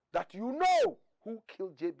that you know who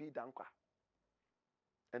killed JB Dankwa.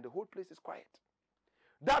 And the whole place is quiet.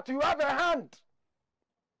 That you have a hand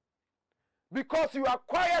because you are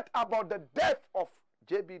quiet about the death of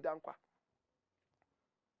JB Dankwa.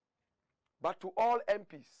 But to all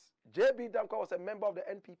MPs, JB Dankwa was a member of the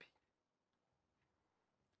NPP.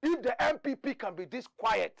 If the NPP can be this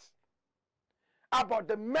quiet about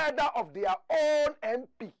the murder of their own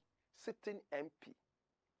MP, sitting MP,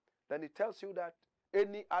 then it tells you that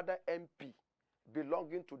any other MP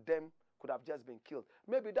belonging to them could have just been killed.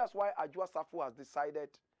 Maybe that's why Ajua Safu has decided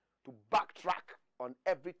to backtrack on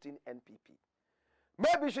everything NPP.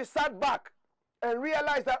 Maybe she sat back and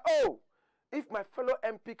realized that, oh, if my fellow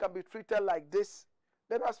MP can be treated like this,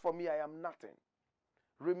 then as for me, I am nothing.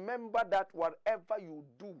 Remember that whatever you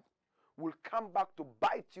do will come back to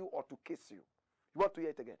bite you or to kiss you. You want to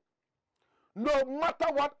hear it again? No matter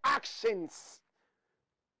what actions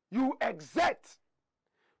you exert,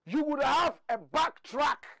 you would have a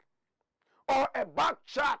backtrack or a back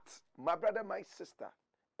chat, my brother, my sister,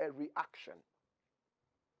 a reaction.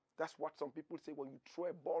 That's what some people say when you throw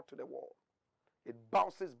a ball to the wall. It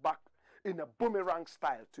bounces back in a boomerang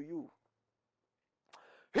style to you.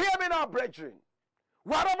 Hear me now, brethren.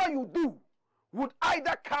 Whatever you do would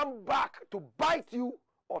either come back to bite you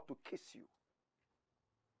or to kiss you.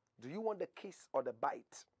 Do you want the kiss or the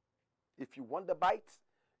bite? If you want the bite,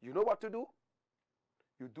 you know what to do?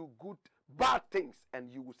 You do good, bad things,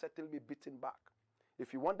 and you will certainly be beaten back.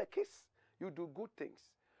 If you want the kiss, you do good things.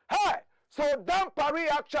 Hey, so Dampari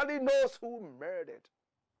actually knows who murdered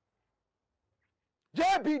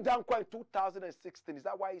JB Dankwa in 2016. Is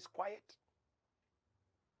that why he's quiet?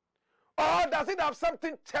 Or does it have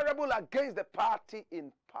something terrible against the party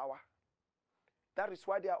in power? That is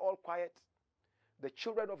why they are all quiet. The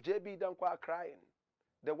children of JB Dankwa are crying.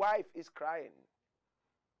 The wife is crying.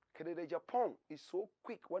 Agyapong is so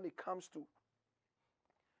quick when it comes to,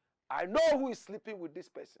 I know who is sleeping with this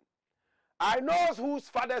person. I know whose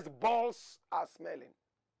father's balls are smelling.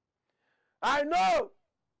 I know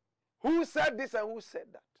who said this and who said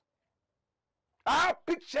that. I have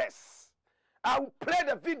pictures. I will play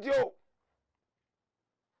the video.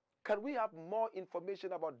 Can we have more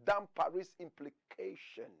information about Dampari's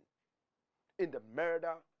implication in the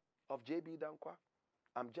murder of JB Dankwa?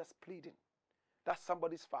 I'm just pleading. That's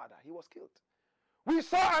somebody's father. He was killed. We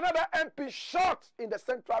saw another MP shot in the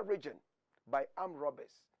central region by armed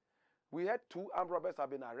robbers. We had 2 armed robbers have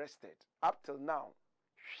been arrested. Up till now,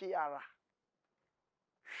 Shiara.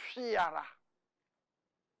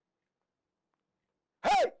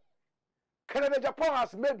 Hey! Agyapong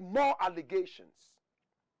has made more allegations.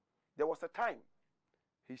 There was a time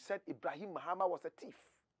he said Ibrahim Mahama was a thief.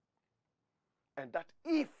 And that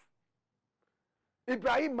if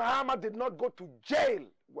Ibrahim Mahama did not go to jail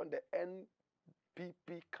when the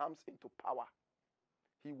NPP comes into power,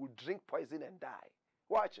 he will drink poison and die.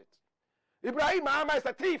 Watch it. Ibrahim Mahama is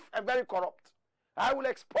a thief and very corrupt. I will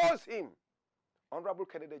expose him. Honorable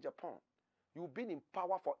Agyapong, you've been in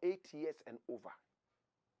power for 8 years and over.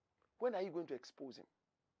 When are you going to expose him?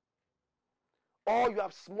 Or you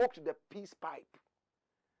have smoked the peace pipe.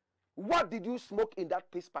 What did you smoke in that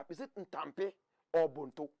peace pipe? Is it Ntampe or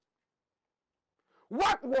Bonto?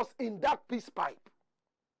 What was in that peace pipe?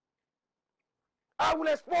 I will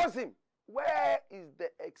expose him. Where is the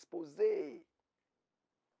expose?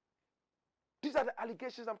 These are the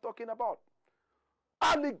allegations I'm talking about.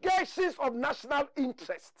 Allegations of national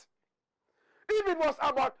interest. If it was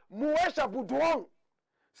about Muesha Budwong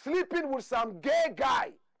sleeping with some gay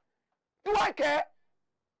guy, do I care?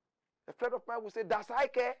 A friend of mine will say, does I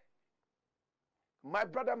care? My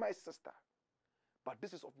brother, my sister. But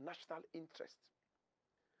this is of national interest.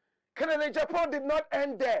 Kennedy Agyapong did not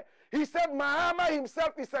end there. He said Mahama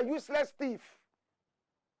himself is a useless thief.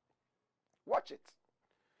 Watch it.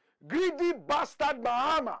 Greedy bastard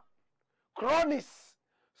Mahama. Cronies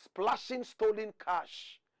splashing stolen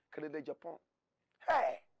cash. Kennedy Agyapong.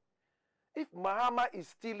 Hey, if Mahama is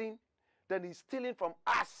stealing, then he's stealing from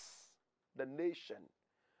us, the nation.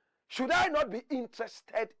 Should I not be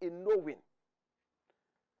interested in knowing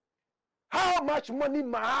how much money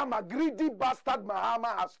Mahama, greedy bastard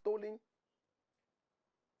Mahama, has stolen?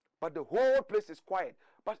 But the whole place is quiet.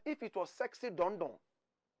 But if it was Sexy Dondon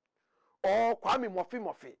or Kwame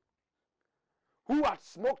Mofi, who had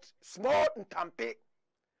smoked small Ntampe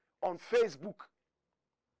on Facebook,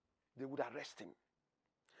 they would arrest him.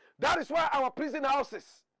 That is why our prison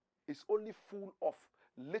houses is only full of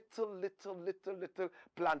little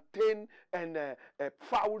plantain and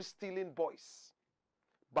foul stealing boys.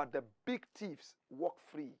 But the big thieves walk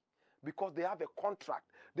free because they have a contract.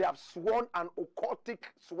 They have sworn an occultic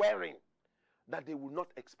swearing that they will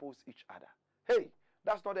not expose each other. Hey,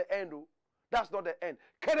 that's not the end, though. That's not the end.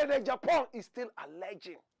 Kennedy Agyapong is still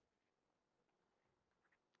alleging,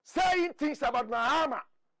 saying things about Mahama.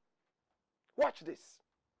 Watch this.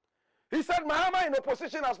 He said Mahama in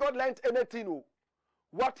opposition has not learnt anything. Oh.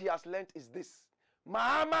 What he has learnt is this.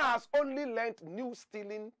 Mahama has only learnt new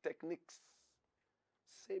stealing techniques.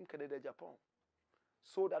 Same Kennedy Agyapong.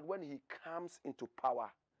 So that when he comes into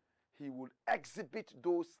power, he will exhibit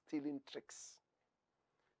those stealing tricks.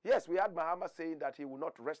 Yes, we had Mahama saying that he will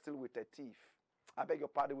not wrestle with a thief. I beg your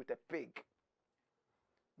pardon, with a pig.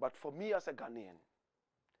 But for me as a Ghanaian,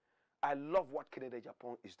 I love what Kennedy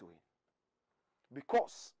Agyapong is doing.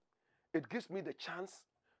 Because it gives me the chance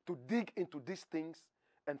to dig into these things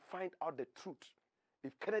and find out the truth.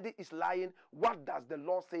 If Kennedy is lying, what does the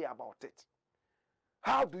law say about it?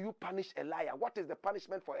 How do you punish a liar? What is the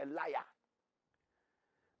punishment for a liar?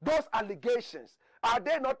 Those allegations, are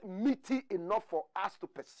they not meaty enough for us to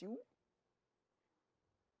pursue?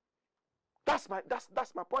 That's my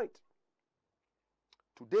point.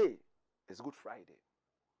 Today is Good Friday.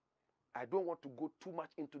 I don't want to go too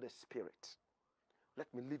much into the spirit.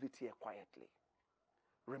 Let me leave it here quietly.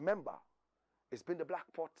 Remember, it's been the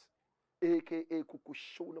Black Pot, aka Kuku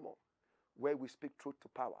Shonamo, where we speak truth to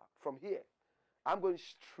power. From here, I'm going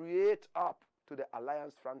straight up to the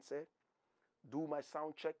Alliance Francaise, do my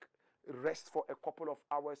sound check, rest for a couple of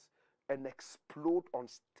hours, and explode on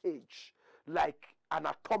stage like an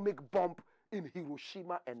atomic bomb in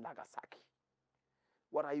Hiroshima and Nagasaki.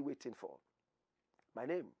 What are you waiting for? My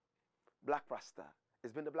name, Blakk Rasta.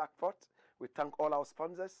 It's been the Black Pot. We thank all our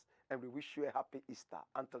sponsors and we wish you a happy Easter.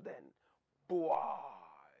 Until then, boy,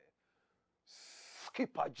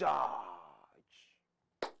 skip a judge.